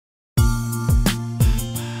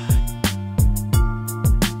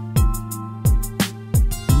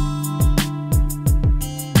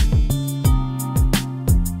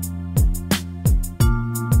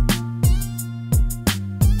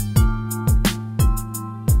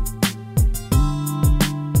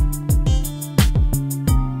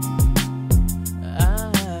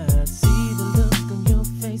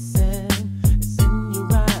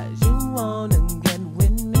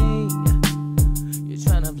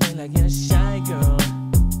like you're a shy girl.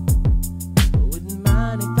 Wouldn't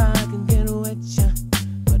mind if I can get with you,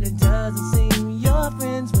 but it doesn't seem your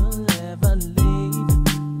friends will ever leave.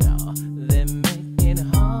 No, they're making it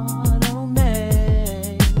hard on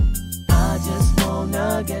me. I just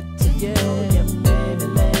wanna get to you, yeah, maybe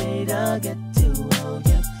later get to hold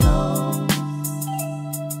you close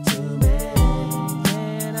to me.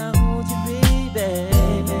 Can I hold you, baby?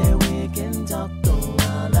 Baby, we can talk a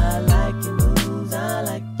while. I like your moves, I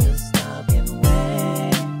like your style and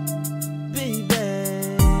way, baby.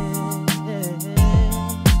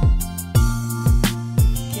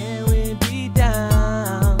 Can we be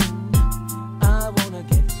down? I wanna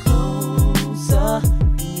get closer.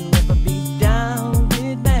 Can you ever be down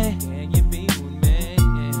with me? Can you be with me?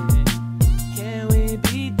 Can we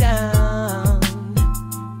be down?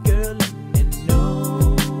 Girl, let me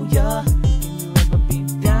know ya. Can you ever be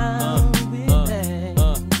down with me?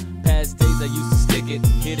 Past days I used to stick it,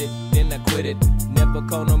 hit it, then I quit it. Never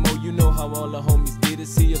call no more, you know how all the homies did it.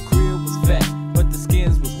 See, a crib was fat, but the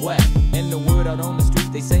skins was whack. And the word out on the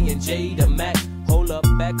street, they saying J to Mac. Hold up,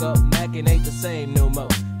 back up, Mac, it ain't the same no more.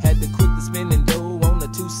 Had to quit the spinning dough on a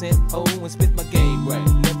 2-cent pole and spit my game right.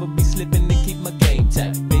 Never be slipping to keep my game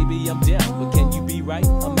tight. Baby, I'm down, but can you be right?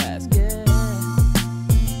 I'm asking.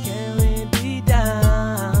 Can we be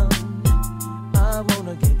down? I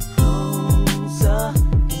wanna get closer.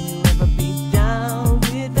 Can you ever be down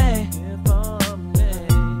with me? For me.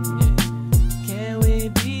 Can we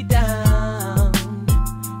be down?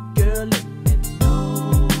 Girl, let me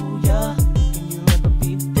know ya. Can you ever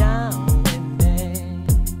be down with me?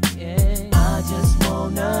 I just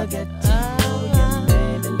wanna get to know ya,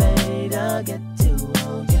 maybe later get to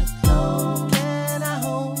hold ya close. Can I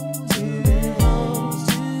hold you close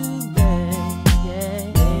to me?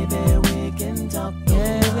 Baby, we can talk.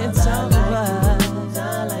 Yeah, it's alright. I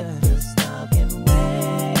like your style and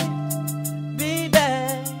way, baby.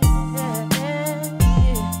 Can you be my lady?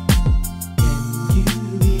 Can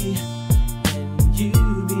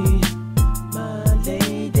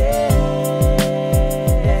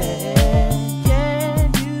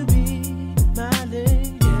you be my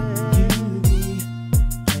lady?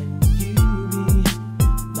 Can you be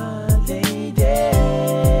my lady?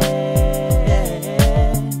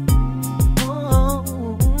 Oh,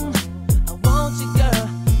 I want you, girl.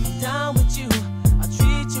 I'm down with you. I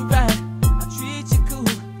treat you right. I treat you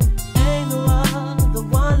cool. Ain't no other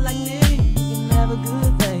one like me. You can have a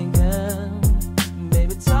good thing, girl.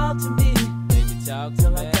 Baby, talk to me. Baby, talk to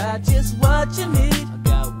me. I got just what you need. I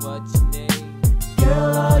got what you need.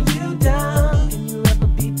 Girl, are you down? Can you ever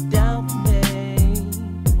be down for me?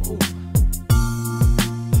 Ooh.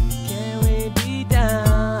 Can we be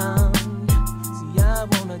down? See, I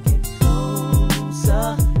wanna get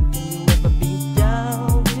closer. Can you ever be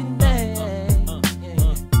down with me?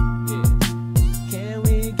 Can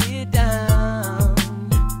we get down?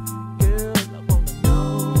 Girl, I wanna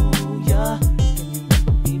know ya. Can you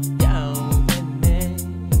ever be down with me?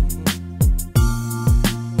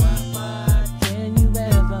 What? Can you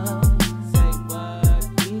ever say what?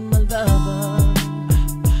 Be my lover.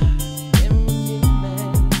 Can we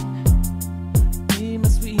be my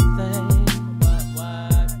sweet thing?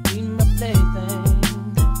 What? Be my plaything.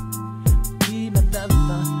 Be my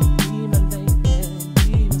lover. Be my lady.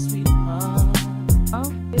 Be my sweetheart.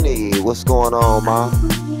 Hey, what's going on, Ma?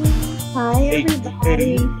 Hi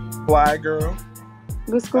everybody. Fly girl.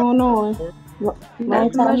 What's going on? Long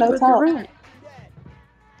time no talk.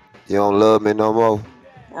 You don't love me no more?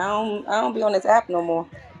 I don't be on this app no more.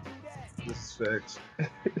 This is facts.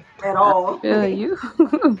 At all. Yeah, you.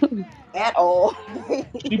 At all.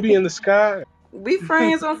 She be in the sky. We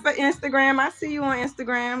friends on Instagram. I see you on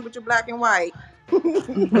Instagram with your black and white.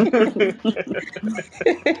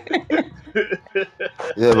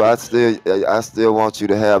 Yeah, but I still want you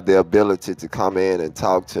to have the ability to come in and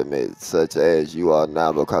talk to me, such as you are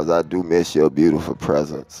now, because I do miss your beautiful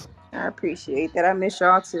presence. I appreciate that. I miss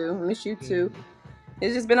y'all too. Miss you too.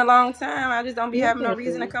 It's just been a long time. I just don't be having no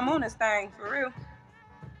reason to come on this thing, for real.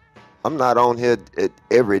 I'm not on here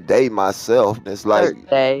every day myself. It's like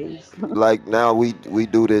days. like now we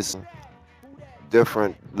do this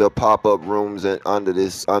different little pop-up rooms under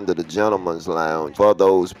the gentleman's lounge for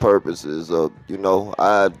those purposes of, you know,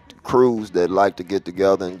 I crews that like to get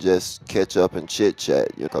together and just catch up and chit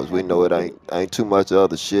chat, because we know it ain't too much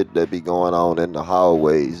other shit that be going on in the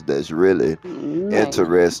hallways that's really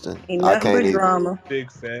interesting. I can't even drama.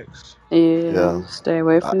 Big facts. Yeah. Stay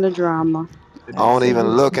away from the drama. I don't even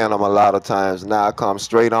look at them a lot of times now. I come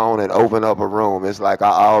straight on and open up a room. It's like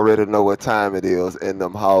I already know what time it is in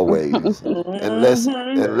them hallways. Unless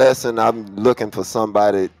I'm looking for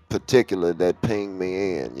somebody particular that ping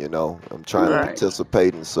me in. I'm trying to Right.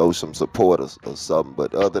 participate and show some support or something.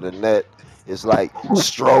 But other than that, it's like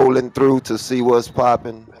strolling through to see what's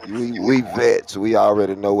popping. We vets, we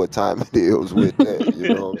already know what time it is with that. You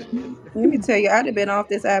know what I'm saying? Let me tell you, I'd have been off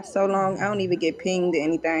this app so long, I don't even get pinged to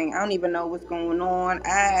anything. I don't even know what's going on.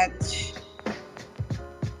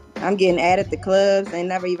 I'm getting added to clubs. I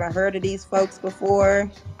never even heard of these folks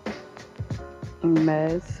before.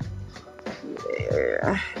 Mess.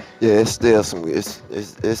 Yeah. Yeah, it's still some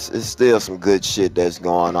good shit that's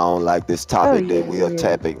going on, like this topic that we are yeah.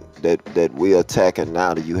 tapping that we are attacking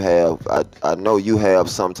now. That you have, I know you have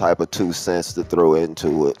some type of 2 cents to throw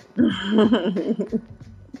into it.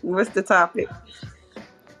 What's the topic?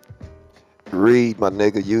 Read, my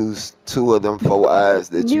nigga, use 2 of them 4 eyes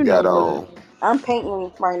that you You know got what? on. I'm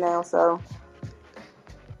painting right now, so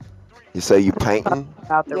You say you painting?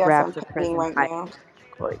 About the yes, I'm rapture painting present right now.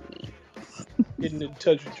 Courtney. Getting in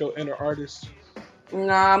touch with your inner artist.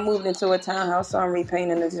 Nah, I moved into a townhouse, so I'm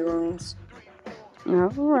repainting these rooms. All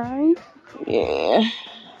right. Yeah.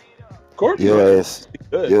 Courtney Your might ass, be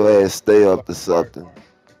good. your ass stay up to Smart. something.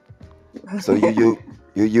 So you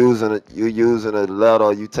using a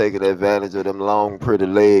letter, you taking advantage of them long pretty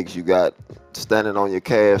legs you got standing on your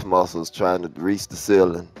calf muscles trying to reach the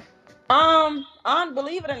ceiling.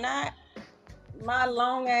 Believe it or not, my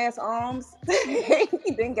long ass arms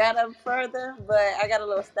then got up further, but I got a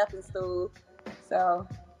little stepping stool, so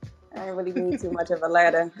I didn't really need too much of a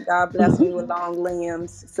ladder. God bless me with long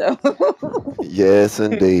limbs, so. Yes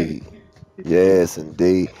indeed. Yes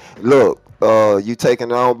indeed. Look, you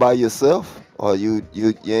taking it on by yourself? Or you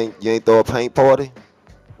ain't throw a paint party?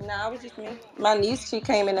 Nah, it was just me. My niece, she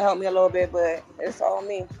came in to help me a little bit, but it's all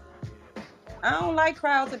me. I don't like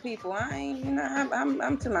crowds of people. I ain't,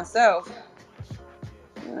 I'm to myself.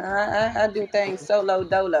 I do things solo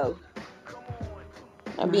dolo.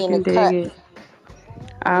 I I be in the can dig cut. it.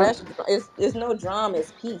 I It's no drama.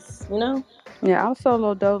 It's peace. Yeah, I'm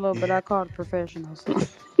solo dolo, but I call the professionals.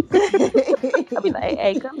 I'll be like,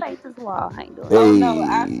 hey, come paint this wall. I ain't doing Oh that. no!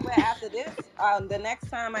 I Hey, swear, after this, the next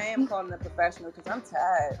time I am calling a professional because I'm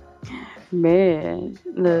tired. Man,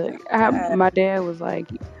 look, I'm tired. my dad was like,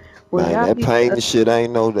 well, man, y'all that need to, painting shit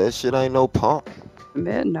ain't no that shit ain't no pump.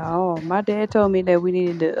 man, no, my dad told me that we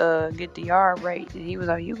needed to get the yard raked. And he was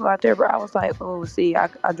like, you go out there, bro. I was like, oh, see, I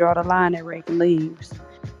draw the line at raking leaves.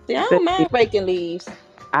 See, I don't Especially, mind raking leaves.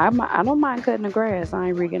 I don't mind cutting the grass. I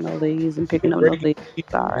ain't raking no leaves and picking Get up no ready. leaves.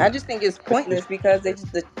 Sorry. I just think it's pointless because they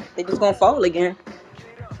just gonna fall again.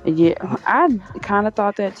 Yeah, I kind of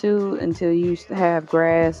thought that too until you have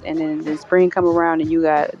grass, and then the spring come around and you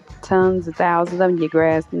got tons of thousands of them. Your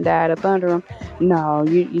grass and died up under them. No,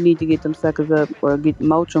 you need to get them suckers up or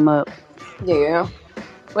mulch them up. Yeah.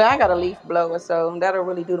 Well, I got a leaf blower, so that'll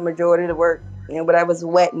really do the majority of the work. Whatever's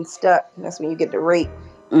wet and stuck, that's when you get the rake.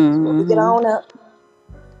 So when we get Hmm. on up.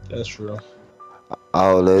 That's real.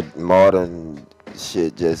 All that modern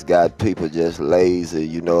shit just got people just lazy,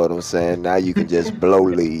 you know what I'm saying? Now you can just blow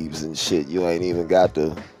leaves and shit. You ain't even got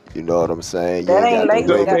to, you know what I'm saying? You That ain't ain't got to lazy.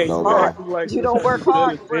 No, rake them That's man, no you more. smart. acting like You this don't work hasn't been a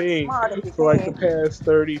hard. You work thing smart if you for like the can. past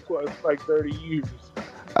 30 plus, like 30 years.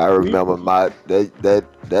 I We, remember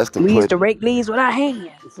that's the We used put. to rake leaves with our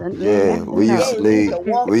hands, and yeah, Yeah, now you we used know. Yeah, to we used leave. to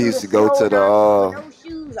walk We through used the to go snow to the. not with no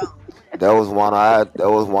shoes on. That was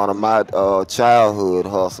one of my childhood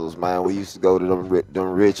hustles, man. We used to go to them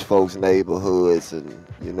rich folks' neighborhoods, and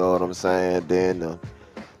you know what I'm saying. Then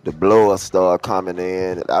the blowers started coming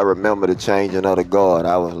in. I remember the changing of the guard.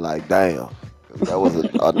 I was like, damn. That was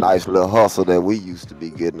a nice little hustle that we used to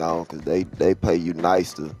be getting on, because they pay you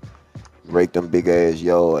nice to rake them big ass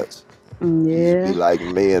yards. Used to be Yeah, like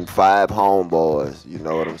me and 5 homeboys. You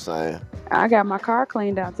know what I'm saying? I got my car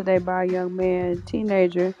cleaned out today by a young man,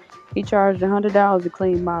 teenager. He charged $100 to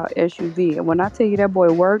clean my SUV, and when I tell you that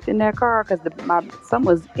boy worked in that car, because my something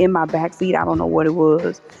was in my back seat, I don't know what it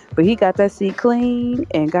was, but he got that seat clean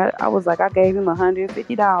and got. I was like, I gave him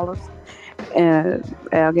 $150, and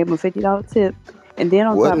I gave him a $50 tip, and then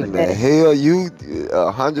on What top of in the that, hell? You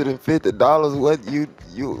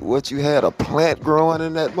 $150? What you had a plant growing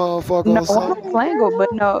in that motherfucker no, or I something? don't plan go,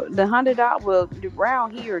 but no, the $100. Well,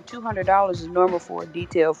 around here, $200 is normal for a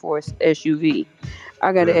detail for a SUV.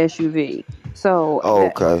 I got an yeah. SUV, so Oh,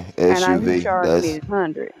 that, okay, he SUV. charged me That's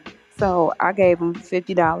 100. So I gave him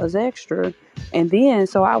 $50 extra, and then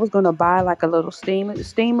so I was gonna buy like a little steamer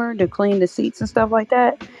to clean the seats and stuff like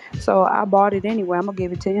that. So I bought it anyway. I'm gonna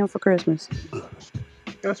give it to him for Christmas.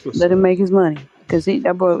 That's what's Let him up. make his money, cause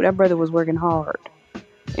that brother was working hard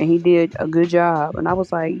and he did a good job. And I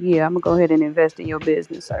was like, yeah, I'm gonna go ahead and invest in your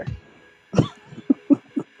business, sir.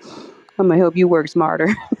 I'm gonna help you work smarter.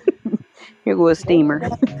 Here go a steamer.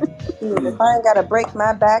 If I ain't gotta break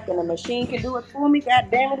my back and the machine can do it for me, god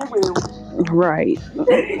damn it, it will. Right.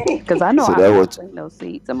 Because I know So I that can't what, clean those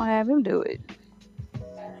seats. I'm gonna have him do it.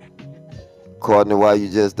 Courtney, why you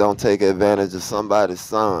just don't take advantage of somebody's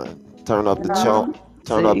son? Turn up the charm. Mm-hmm.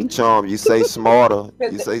 Turn up the See? charm. You say smarter.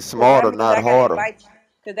 You say Cause that smarter, means not I gotta harder. invite.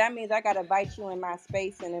 Cause that means I gotta invite you in my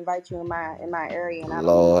space and invite you in my area, and I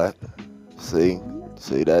don't want. Lord, see,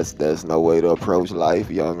 that's no way to approach life,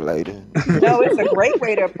 young lady. No, it's a great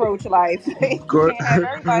way to approach life. You Court- can't have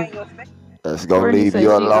everybody in your space. That's gonna Courtney leave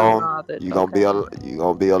says you she's alone. unbothered. You gonna Okay. you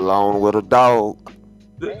gonna be alone with a dog.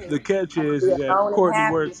 Hey, the catch I'm gonna is be that alone and Courtney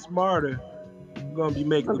happy. works smarter. You're gonna be I'm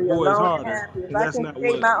making gonna the be boys alone and harder, happy. If and I that's can not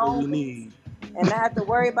create my what own we peace need. and not have to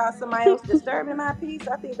worry about somebody else disturbing my peace,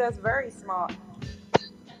 I think that's very smart.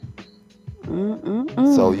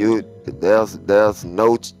 So Mm-mm-mm.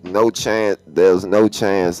 there's no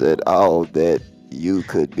chance at all that you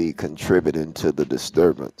could be contributing to the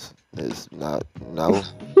disturbance. It's not no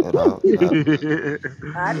at all. Not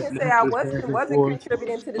I didn't say Not I this back and wasn't forth.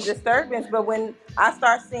 contributing to the disturbance, but when I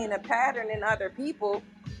start seeing a pattern in other people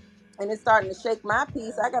and it's starting to shake my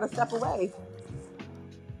peace, I gotta step away.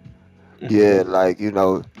 yeah, like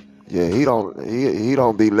yeah. He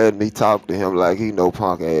don't be letting me talk to him like he no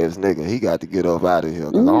punk ass nigga. He got to get up out of here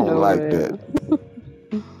because I You don't know like that. that.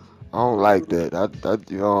 I don't like that.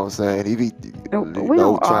 You know what I'm saying? He be We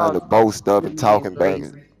don't trying all to talk boast up the and man talking back.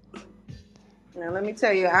 crazy. Now let me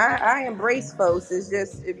tell you, I embrace folks. It's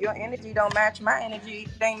just if your energy don't match my energy,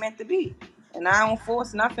 it ain't meant to be. And I don't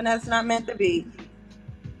force nothing that's not meant to be.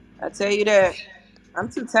 I tell you that. I'm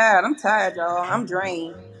too tired. I'm tired, y'all. I'm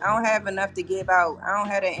drained. I don't have enough to give out. I don't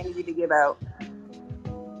have that energy to give out.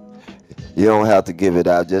 You don't have to give it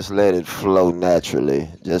out. Just let it flow naturally.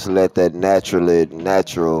 Just let that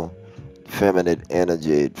natural feminine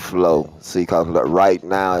energy flow. See, cause right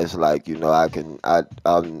now it's like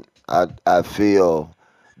I feel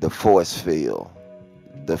the force field,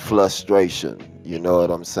 the frustration. You know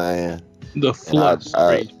what I'm saying? The And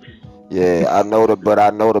frustration. yeah, but I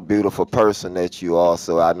know the beautiful person that you are.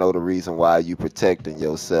 So I know the reason why you protecting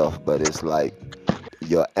yourself. But it's like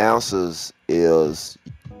your answers is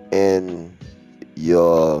in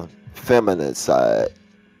your feminine side,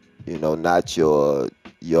 not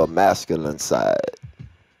your masculine side.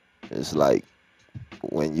 It's like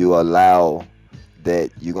when you allow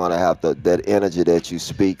that you're gonna have that energy that you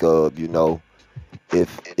speak of,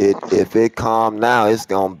 if it calm now, it's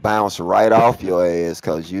gonna bounce right off your ass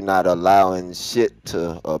because you're not allowing shit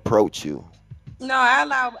to approach you. No, I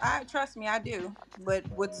allow. I trust me, I do. But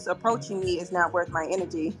what's approaching me is not worth my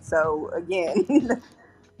energy. So again,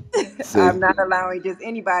 See, I'm not allowing just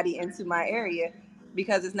anybody into my area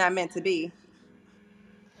because it's not meant to be.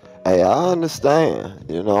 hey, I understand.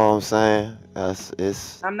 You know what I'm saying? That's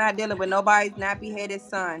it's I'm not dealing with nobody's nappy headed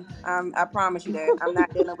son. I promise you that. I'm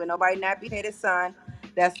not dealing with nobody nappy headed son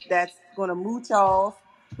that's gonna mooch off,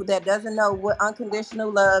 that doesn't know what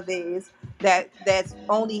unconditional love is, that's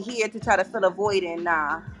only here to try to fill a void in.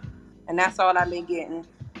 Nah. And that's all I've been getting.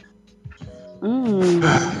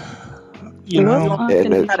 Mm. You You What's know, only here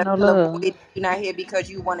and to it, try to unconditional fill a love? void. You're not here because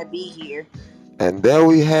you want to be here. and there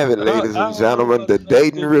we have it, ladies I and don't know gentlemen, what the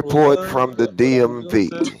dating unconditional report love, from the but what I will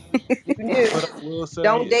DMV. say, You do. what I will say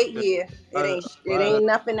Don't is date that here. a It lot of ain't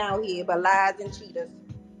nothing out here but lies and cheaters.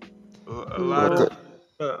 a lot Okay. Lord, of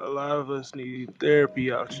a lot of us need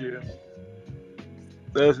therapy out here.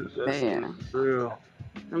 That's man. real.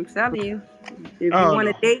 I'm telling you. If I you don't want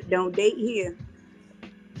to know. date, don't date here.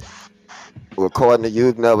 Well, Courtney,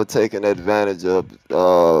 you've never taken advantage of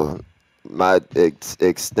my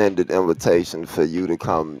extended invitation for you to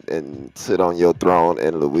come and sit on your throne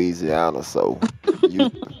in Louisiana. So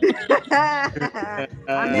you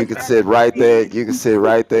I you missed can that sit right there. invitation. You can sit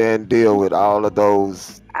right there and deal with all of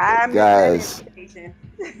those I missed that guys. invitation.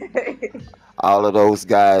 All of those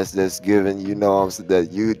guys that's giving, that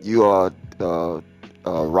you are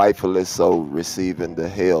rightfully so receiving the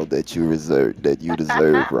hell that you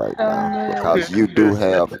deserve right Oh now man, because you do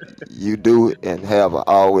and have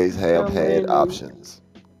always have oh had man, options.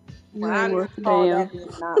 Well, you I ain't didn't worth a recall damn. that being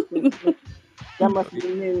an option. That must be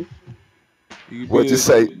new. You What you be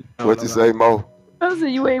say? down What a you lot. say, Mo? I said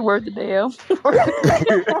you ain't worth a damn.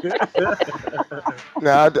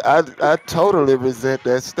 Now I totally resent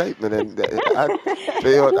that statement, and I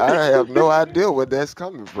feel I have no idea where that's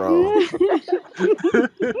coming from.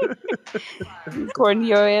 According to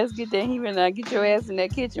your ass, get that he and get your ass in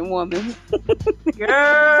that kitchen, woman.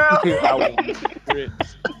 Girl. I want no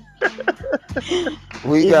regrets.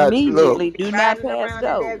 We got look. Immediately, do not Riding pass around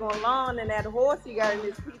that go. daggone lawn and that horse you got in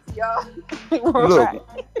this y'all. Look, Right.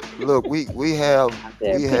 look, we have Out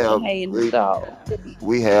there we picking have hay in the we, stall.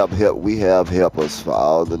 we have helpers for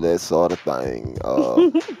all of that sort of thing.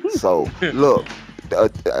 So look,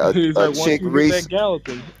 He's a like, once chick you hit that Reese.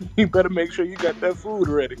 galloping, you better make sure you got that food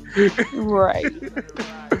ready. Right.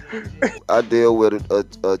 I deal with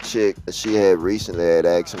a chick. She had recently had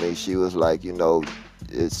asked me. She was like,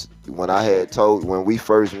 it's when we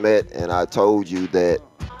first met, and I told you that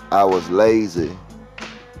I was lazy,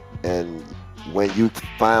 and when you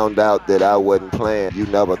found out that I wasn't playing, you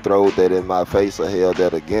never throwed that in my face or held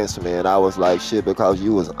that against me. And I was like, shit, because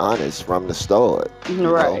you was honest from the start.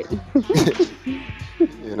 Right.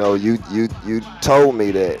 You told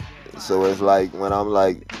me that. So it's like when I'm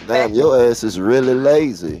like, damn, your ass is really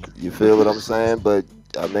lazy. You feel what I'm saying? But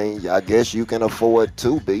I mean, I guess you can afford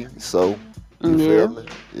to be. So you feel Yeah. me?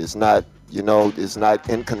 It's not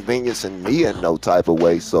inconveniencing me in no type of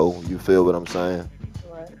way. So you feel what I'm saying?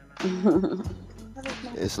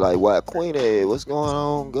 It's like, why, Queen Ed, what's going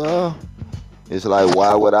on, girl? It's like,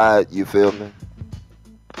 why would I? You feel me?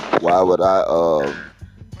 Why would I?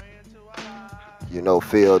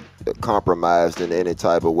 Feel compromised in any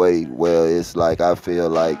type of way where it's like I feel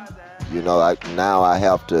like, now I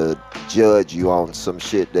have to judge you on some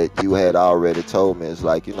shit that you had already told me. It's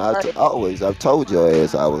like, I've told your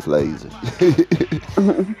ass I was lazy.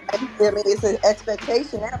 I mean, it's an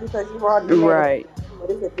expectation now because you've already made it. Right.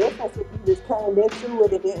 But it's a difference if you just came into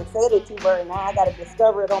it and didn't say it to her, and now I got to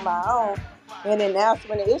discover it on my own. And then that's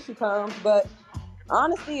when the issue comes. But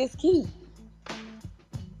honesty is key.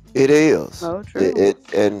 It is. So It, true. it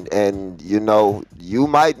and you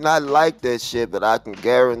might not like that shit, but I can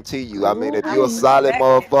guarantee you. I mean, if you a Hmm. solid Exactly.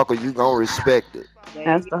 motherfucker, you gonna respect it. There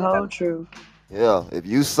That's you the whole go. truth. Yeah, if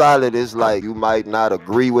you solid, it's like you might not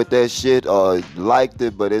agree with that shit or liked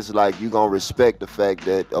it, but it's like you gonna respect the fact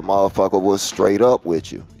that a motherfucker was straight up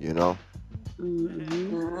with you.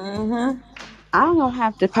 Hmm. Mm-hmm. I'm gonna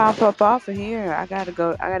have to pop up off of here. I gotta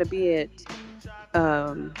go. I gotta be at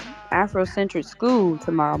Afrocentric school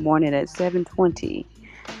tomorrow morning at 7:20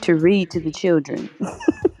 to read to the children.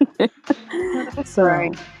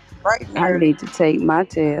 Right. So Right and I early. need to take my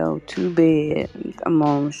tail to bed. I'm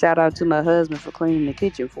on. Shout out to my husband for cleaning the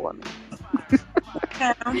kitchen for me.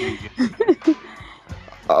 Now. Yeah.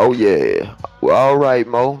 Oh yeah. Well, all right,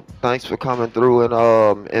 Mo. Thanks for coming through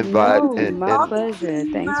and invite No, my and Talking to pleasure.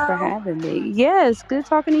 you, Thanks for Mo. having me. Yes, good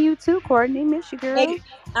talking to you too, Courtney. Miss you, girl. Hey,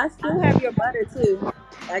 I still have your butter too.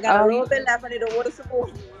 I got a Oh, little bit left. I need to order some more.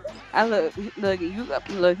 I look,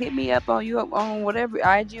 hit me up on on whatever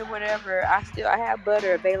IG or whatever. I have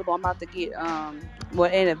butter available. I'm about to get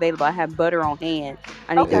what ain't available. I have butter on hand.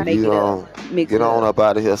 I need to Okay. if make you it up, mix get it on up. up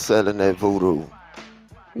out of here selling that voodoo.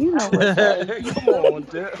 You know what's up. Come on,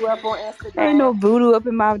 Jeff. You up on Ain't Instagram? no voodoo up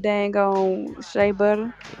in my dang on shea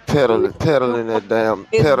butter. Peddling, It's voodoo peddling on, that damn,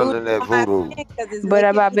 it's voodoo peddling that on my voodoo. skin because it's But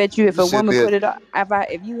making I me. bet you if You a should woman be a, put it on,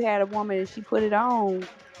 if you had a woman and she put it on,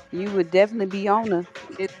 you would definitely be on her.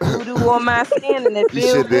 It's voodoo on my skin and it you feel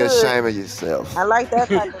should be good. ashamed of I yourself. like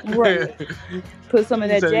that type of Right. voodoo. Put some of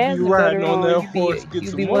He that said, "You jasmine riding butter on on, that horse, get you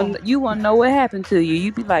some be more." one you wanna know what happened to you.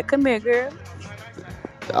 You be like, come here, girl.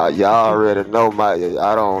 Y'all already know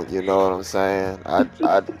I don't, you know what I'm saying? I'm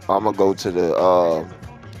gonna go to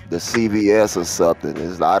the CVS or something.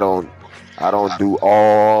 I don't do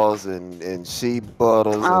oils and sheep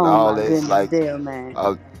butters and Oh all my that. It's goodness, like Dale man.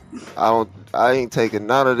 I, I ain't taking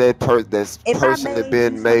none of that that's If I personally made you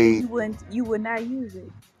been something made. you would not use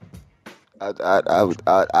it. I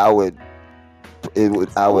would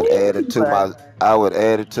I would Ooh, add it to but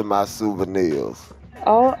my souvenirs.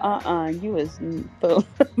 oh you is full of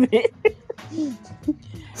it.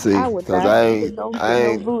 See, I would cause not put no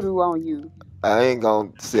voodoo on you. I ain't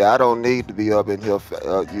gonna see. I don't need to be up in here.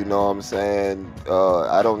 You know what I'm saying?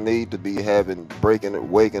 I don't need to be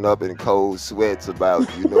waking up in cold sweats about.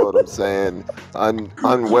 You know what I'm saying?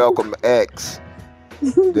 Unwelcome acts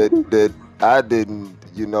that I didn't.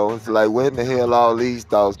 It's like where in the hell all these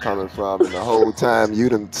thoughts coming from? And the whole time you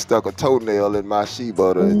done stuck a toenail in my shea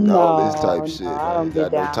butter and all this type No, shit. I I don't ain't get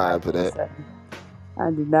got no down time like for that, that. sir.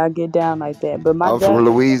 I do not get down like that. But my I'm from dad,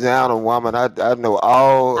 Louisiana, woman. I know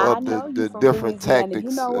all I of know you the from different Louisiana.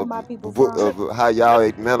 You tactics know where of, my people from. of how y'all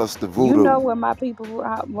administer You know voodoo. where my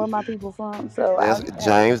people from. So I, That's hey,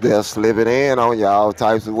 James. They'll slip it in on you all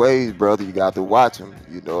types of ways, brother. You got to watch them.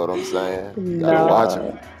 You know what I'm saying? You got to watch them.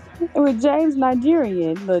 no, with James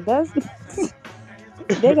Nigerian. Look, that's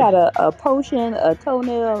they got a potion, a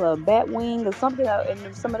toenail, a bat wing, or something out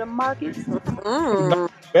in some of the markets. Not Mm.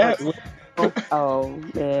 that. Oh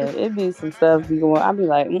man, it be some stuff be going. I be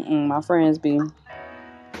like, my friends be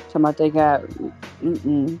talking about they got,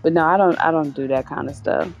 but no, I don't do that kind of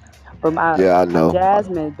stuff. But Yeah, I my know.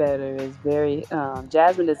 jasmine better is very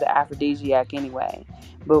jasmine is an aphrodisiac anyway.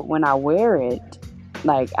 But when I wear it,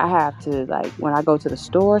 like I have to like when I go to the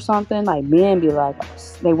store or something, like men be like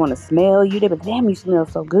they want to smell you. They be like, damn, you smell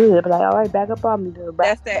so good. I be like, all right, back up on me, girl.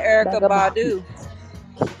 That's that Erica Back up on me. Badu.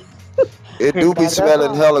 It do be Back up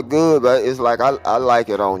smelling on hella me. good, but it's like I like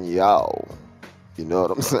it on y'all. You know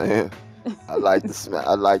what I'm saying? I like the smell.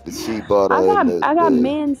 I like the shea butter and I got the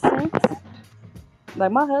men scents.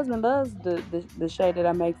 Like my husband loves the shade that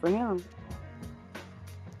I make for him.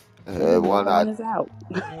 He be one mad I when it's out.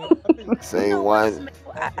 Yeah, I think You seen know what one. smell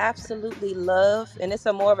I absolutely love, and it's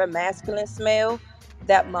a more of a masculine smell.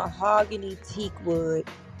 That mahogany teak wood.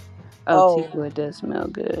 Oh, Oh teakwood does smell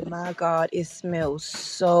good. my God, it smells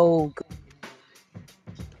so good.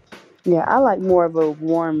 Yeah, I like more of a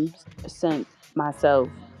warm scent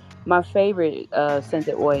myself. My favorite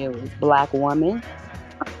scented oil is Black Woman.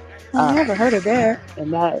 I never heard of that.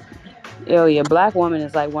 And that oh yeah, Black Woman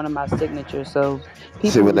is like one of my signatures. So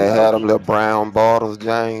See people, when they had them little brown bottles,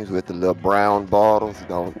 James, with the little brown bottles.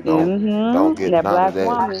 Don't get that none of Black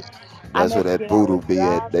that. Woman. I That's where never that forget. I voodoo was be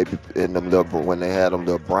at. They driving. be in them little when they had them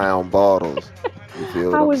little brown bottles. You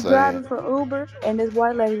feel what I I'm was saying? driving for Uber, and this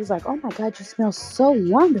white lady was like, "Oh my God, you smell so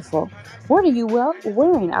wonderful. What are you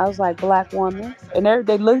wearing?" I was like, "Black Woman," and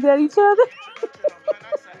they looked at each other.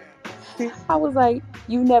 I was like,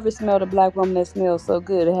 "You never smelled a black woman that smells so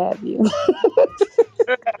good, have you?"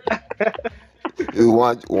 It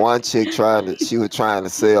was one chick she was trying to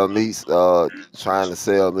sell me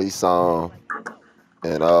some,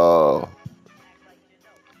 and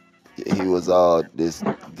he was this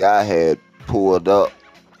guy had pulled up,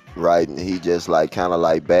 right, and he just like kind of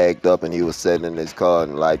like bagged up, and he was sitting in his car,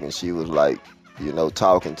 and she was like,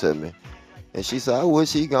 talking to me, and she said, I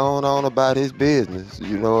wish he gone on about his business.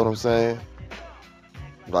 You know what I'm saying?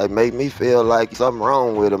 Like make me feel like something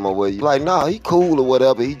wrong with him or what. You like, nah, he cool or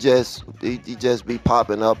whatever. He just be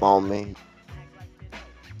popping up on me.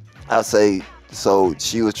 I say, so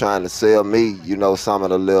she was trying to sell me, some of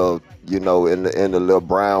the little, in the little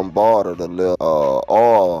brown bottle, the little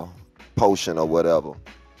oil potion or whatever.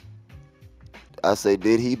 I say,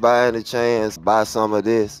 did he by any chance buy some of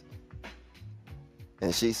this?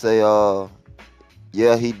 And she say,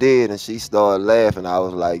 yeah, he did. And she started laughing. I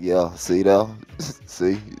was like, yeah, see that?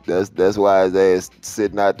 See, that's why his ass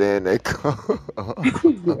sitting out there in that car.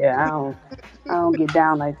 Yeah, I don't get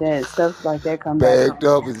down like that. Stuff like that come back Bagged home.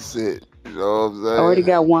 up and shit. You know what I'm I already saying?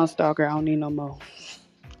 got one stalker. I don't need no more.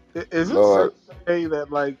 is it safe Lord, to say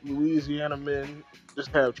that like Louisiana men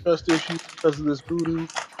just have trust issues because of this voodoo?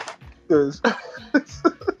 Because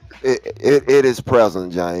it is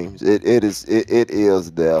present, James. It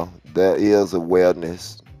is there. There is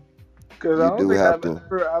awareness. I You don't do think have to.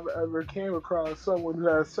 I've ever came across someone who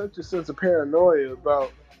has such a sense of paranoia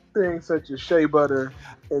about things such as shea butter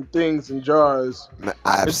and things in jars. Man,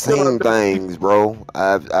 I've And you know, seen things, bro.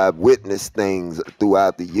 I've witnessed things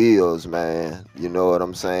throughout the years, man. You know what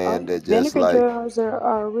I'm Oh saying? yeah, That just vinegar like, jars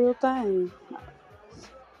are a real thing.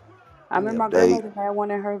 I yeah, remember my they. grandmother had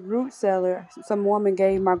one in her root cellar. Some woman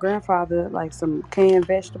gave my grandfather like some canned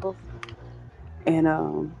vegetables, and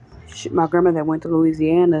my grandmother went to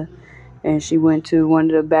Louisiana, and she went to one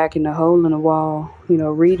of the back in the hole in the wall,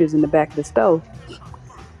 readers in the back of the stove,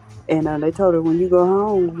 and they told her when you go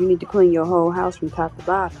home, you need to clean your whole house from top to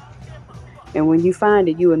bottom, and when you find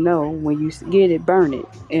it, you will know. When you get it, burn it,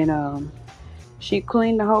 and she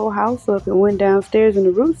cleaned the whole house up and went downstairs in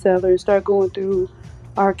the root cellar and started going through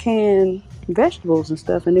our canned vegetables and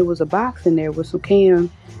stuff. And there was a box in there with some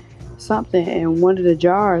canned something, and one of the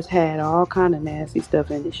jars had all kind of nasty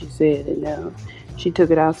stuff in it. She said, and she took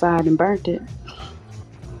it outside and burnt it.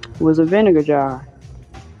 It was a vinegar jar.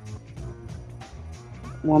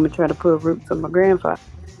 Woman tried to put roots on my grandfather.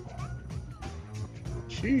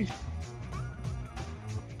 sheesh.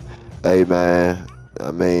 Hey, man.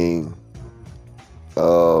 I mean,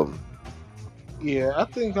 um, Yeah, I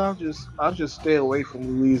think I'll just stay away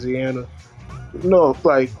from Louisiana. No,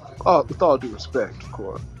 like with all due respect, of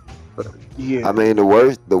course. But I yeah, mean, the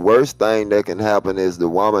worst thing that can happen is the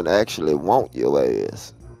woman actually want your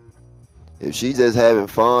ass. If she just having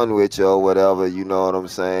fun with you or whatever, you know what I'm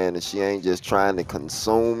saying, and she ain't just trying to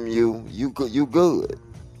consume you, you good.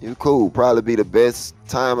 You cool. Probably be the best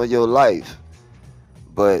time of your life.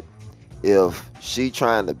 But if she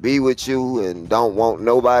trying to be with you and don't want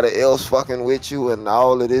nobody else fucking with you and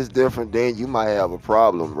all of this different, then you might have a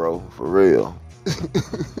problem, bro. For real.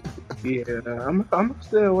 yeah, I'm gonna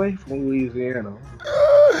stay away from Louisiana.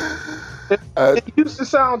 It, I, it used to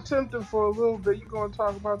sound tempting for a little bit. You gonna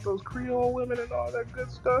talk about those Creole women and all that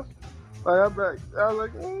good stuff? Like I was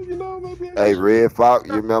like, you know, maybe I Hey, should. Red Fox,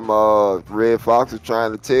 you remember Red Fox was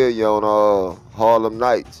trying to tell you on Harlem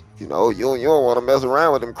Nights, you know, you don't want to mess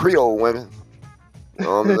around with them Creole women. You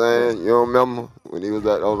know what I'm saying? You don't remember when he was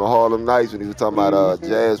on the Harlem Nights when he was talking about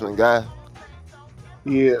Jasmine guy?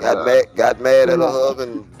 Yeah, Got mad at her No.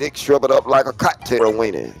 husband, dick shriveled up like a cocktail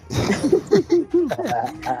weenie.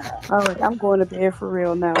 All right, I'm going to bed for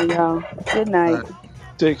real now, y'all. Good all night. right.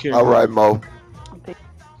 Take care, All man. right, Mo.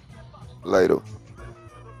 Later.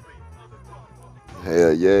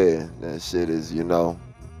 Hell yeah, that shit is, eh,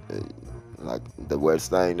 like the worst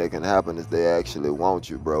thing that can happen is they actually want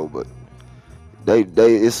you, bro. But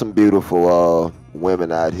it's some beautiful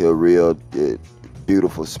women out here, real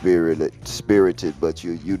beautiful spirited, but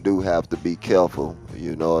you do have to be careful.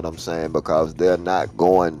 You know what I'm saying? Because they're not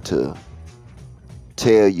going to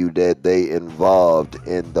tell you that they involved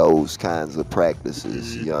in those kinds of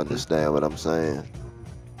practices. You understand what I'm saying?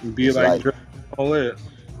 Be It's like like Drake, all that.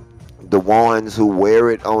 the ones who wear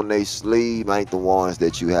it on their sleeve ain't the ones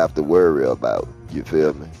that you have to worry about. You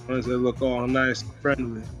feel me? Ones that look all nice and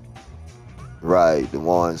friendly. Right. The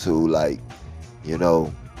ones who like, you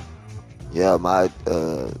know, yeah, my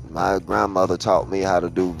grandmother taught me how to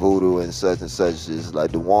do voodoo and such and such. It's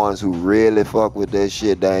like the ones who really fuck with that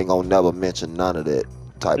shit, they ain't gonna never mention none of that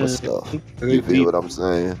type of stuff. They You feel deep. what I'm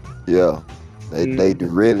saying? Yeah. They do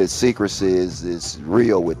really secrecy is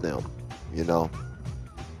real with them, you know.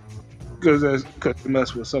 Because they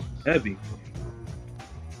mess with something heavy.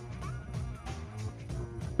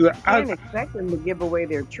 Can't expect them to give away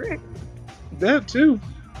their trick. That too.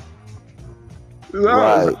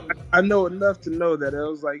 Right. I know enough to know that it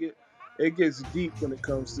was like it gets deep when it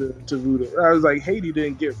comes to voodoo. I was like, Haiti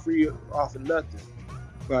didn't get free off of nothing.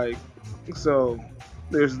 Like, so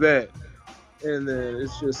there's that. And then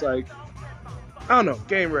it's just like, I don't know,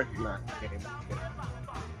 game recognized game.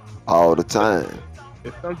 All the time.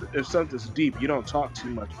 If something's deep, you don't talk too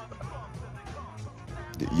much.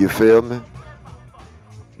 You feel me?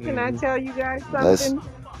 Can I tell you guys That's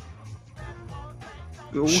something?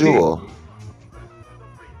 Go ahead. sure.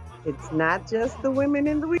 It's not just the women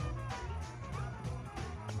in Louisiana.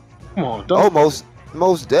 Come on, don't.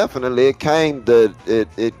 Most definitely, it came the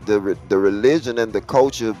religion and the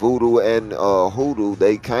culture, voodoo and hoodoo,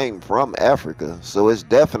 they came from Africa, so it's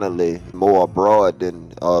definitely more broad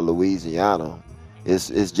than Louisiana.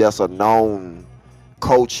 It's just a known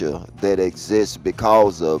culture that exists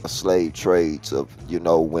because of slave trades of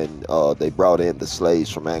when they brought in the slaves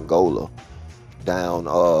from Angola down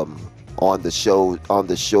on the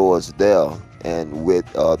shores there, and with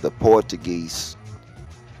the Portuguese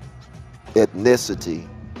ethnicity,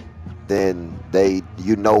 then they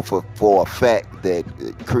for a fact that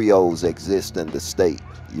Creoles exist in the state.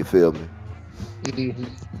 You feel me? Mhm.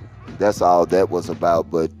 That's all that was about.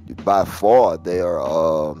 But by far, they're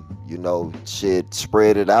shit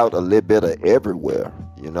spread it out a little bit of everywhere.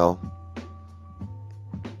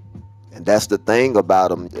 And that's the thing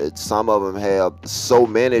about them. Some of them have so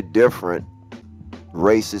many different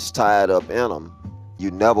races tied up in them.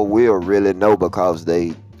 You never will really know because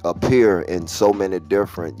they appear in so many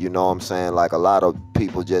different, you know what I'm saying? Like a lot of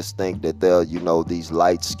people just think that they're, these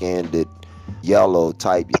light-skinned, yellow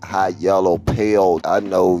type, high yellow, pale. I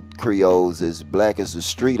know Creoles as black as the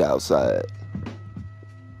street outside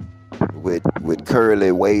with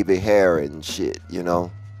curly, wavy hair and shit,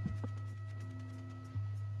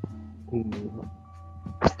 Mhm.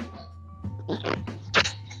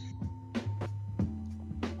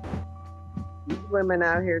 These women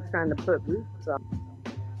out here trying to put roots on.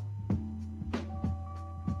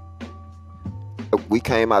 We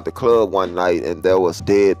came out the club one night and there was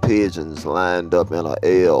dead pigeons lined up in a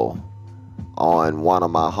L on one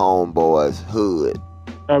of my homeboys' hood.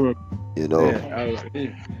 I remember. You know? Yeah, I was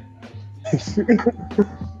like,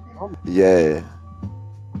 Yeah.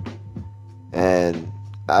 And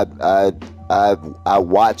I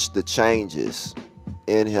watched the changes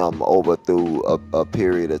in him over through a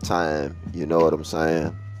period of time. You know what I'm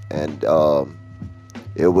saying? And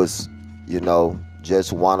it was,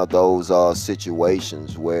 just one of those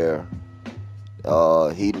situations where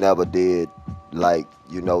he never did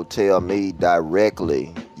tell me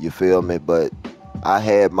directly. You feel me? But I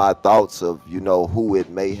had my thoughts of who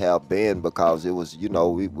it may have been, because it was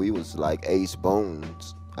we was like ace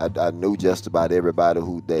boons. I knew just about everybody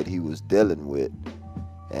that he was dealing with,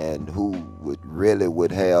 and who would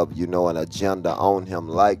have an agenda on him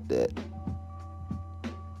like that.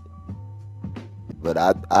 But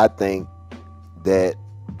I think that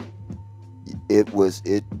it was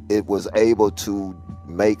able to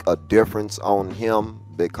make a difference on him,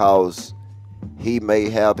 because he may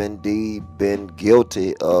have indeed been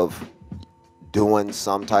guilty of doing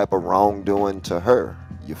some type of wrongdoing to her.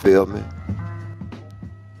 You feel me?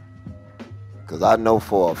 Because I know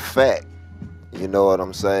for a fact, you know what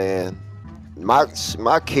I'm saying? My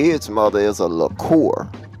kid's mother is a liqueur.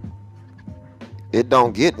 It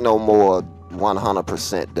don't get no more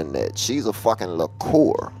 100% than that. She's a fucking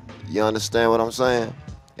liqueur. You understand what I'm saying?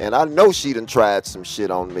 And I know she done tried some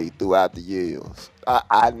shit on me throughout the years.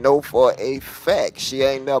 I know for a fact. She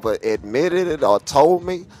ain't never admitted it or told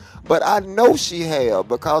me, but I know she have,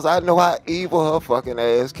 because I know how evil her fucking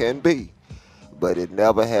ass can be. But it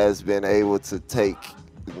never has been able to take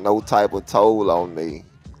no type of toll on me.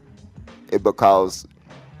 Because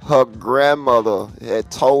her grandmother had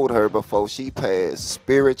told her before she passed,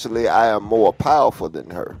 spiritually, I am more powerful than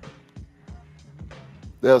her.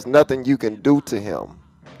 There's nothing you can do to him.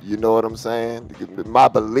 You know what I'm saying? My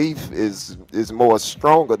belief is more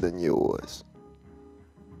stronger than yours.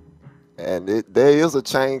 And there is a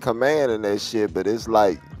chain command in that shit, but it's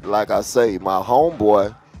like I say, my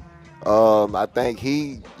homeboy, I think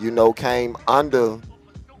he, you know, came under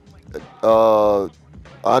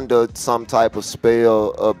some type of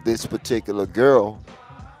spell of this particular girl,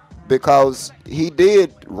 because he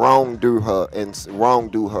did wrongdo her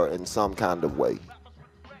in some kind of way.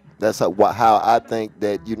 That's how I think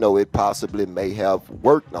that, you know, it possibly may have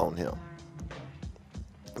worked on him.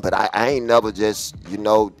 But I ain't never just, you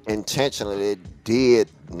know, intentionally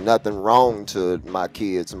did nothing wrong to my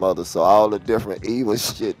kid's mother. So all the different evil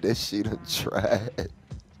shit that she done tried,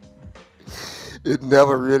 it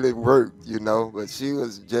never really worked, you know. But she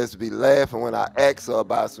was just be laughing when I asked her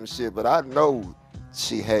about some shit. But I know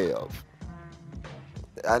she have.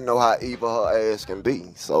 I know how evil her ass can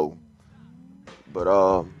be. So, but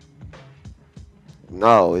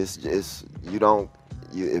no, it's just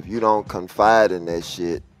if you don't confide in that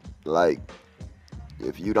shit, like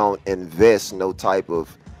if you don't invest no type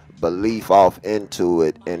of belief off into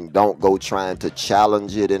it and don't go trying to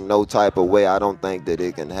challenge it in no type of way, I don't think that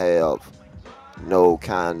it can have no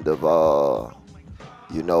kind of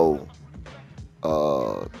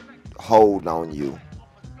hold on you.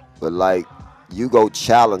 But like, you go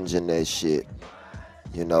challenging that shit,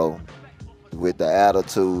 you know, with the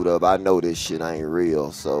attitude of, I know this shit ain't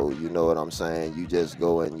real, so you know what I'm saying, you just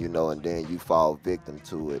go and, you know, and then you fall victim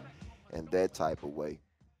to it in that type of way.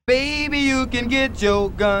 Baby, you can get your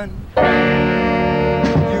gun. You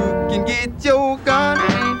can get your gun.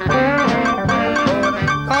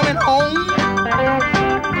 Coming home.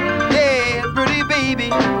 Yeah, pretty baby.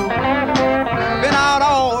 Been out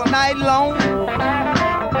all night long.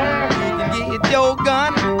 You can get your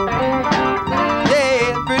gun.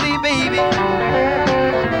 Yeah, pretty baby.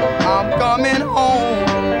 I'm coming home.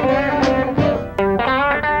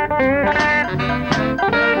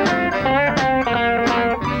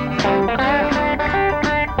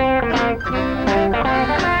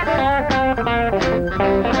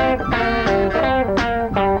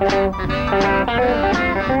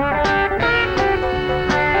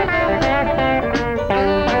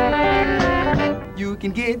 You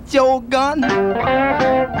can get your gun,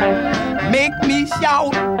 make me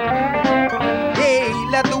shout, hey,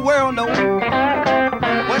 let the world know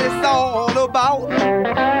what it's all about.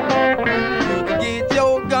 You can get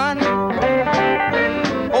your gun,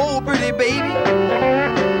 oh pretty baby,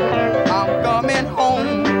 I'm coming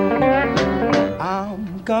home,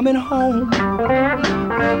 I'm coming home,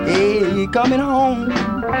 hey, coming home,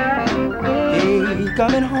 hey,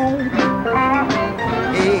 coming home.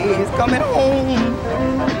 Hey, it's coming home.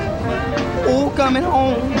 Oh, coming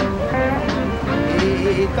home.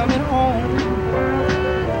 Hey, coming home.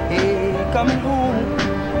 Hey, coming home.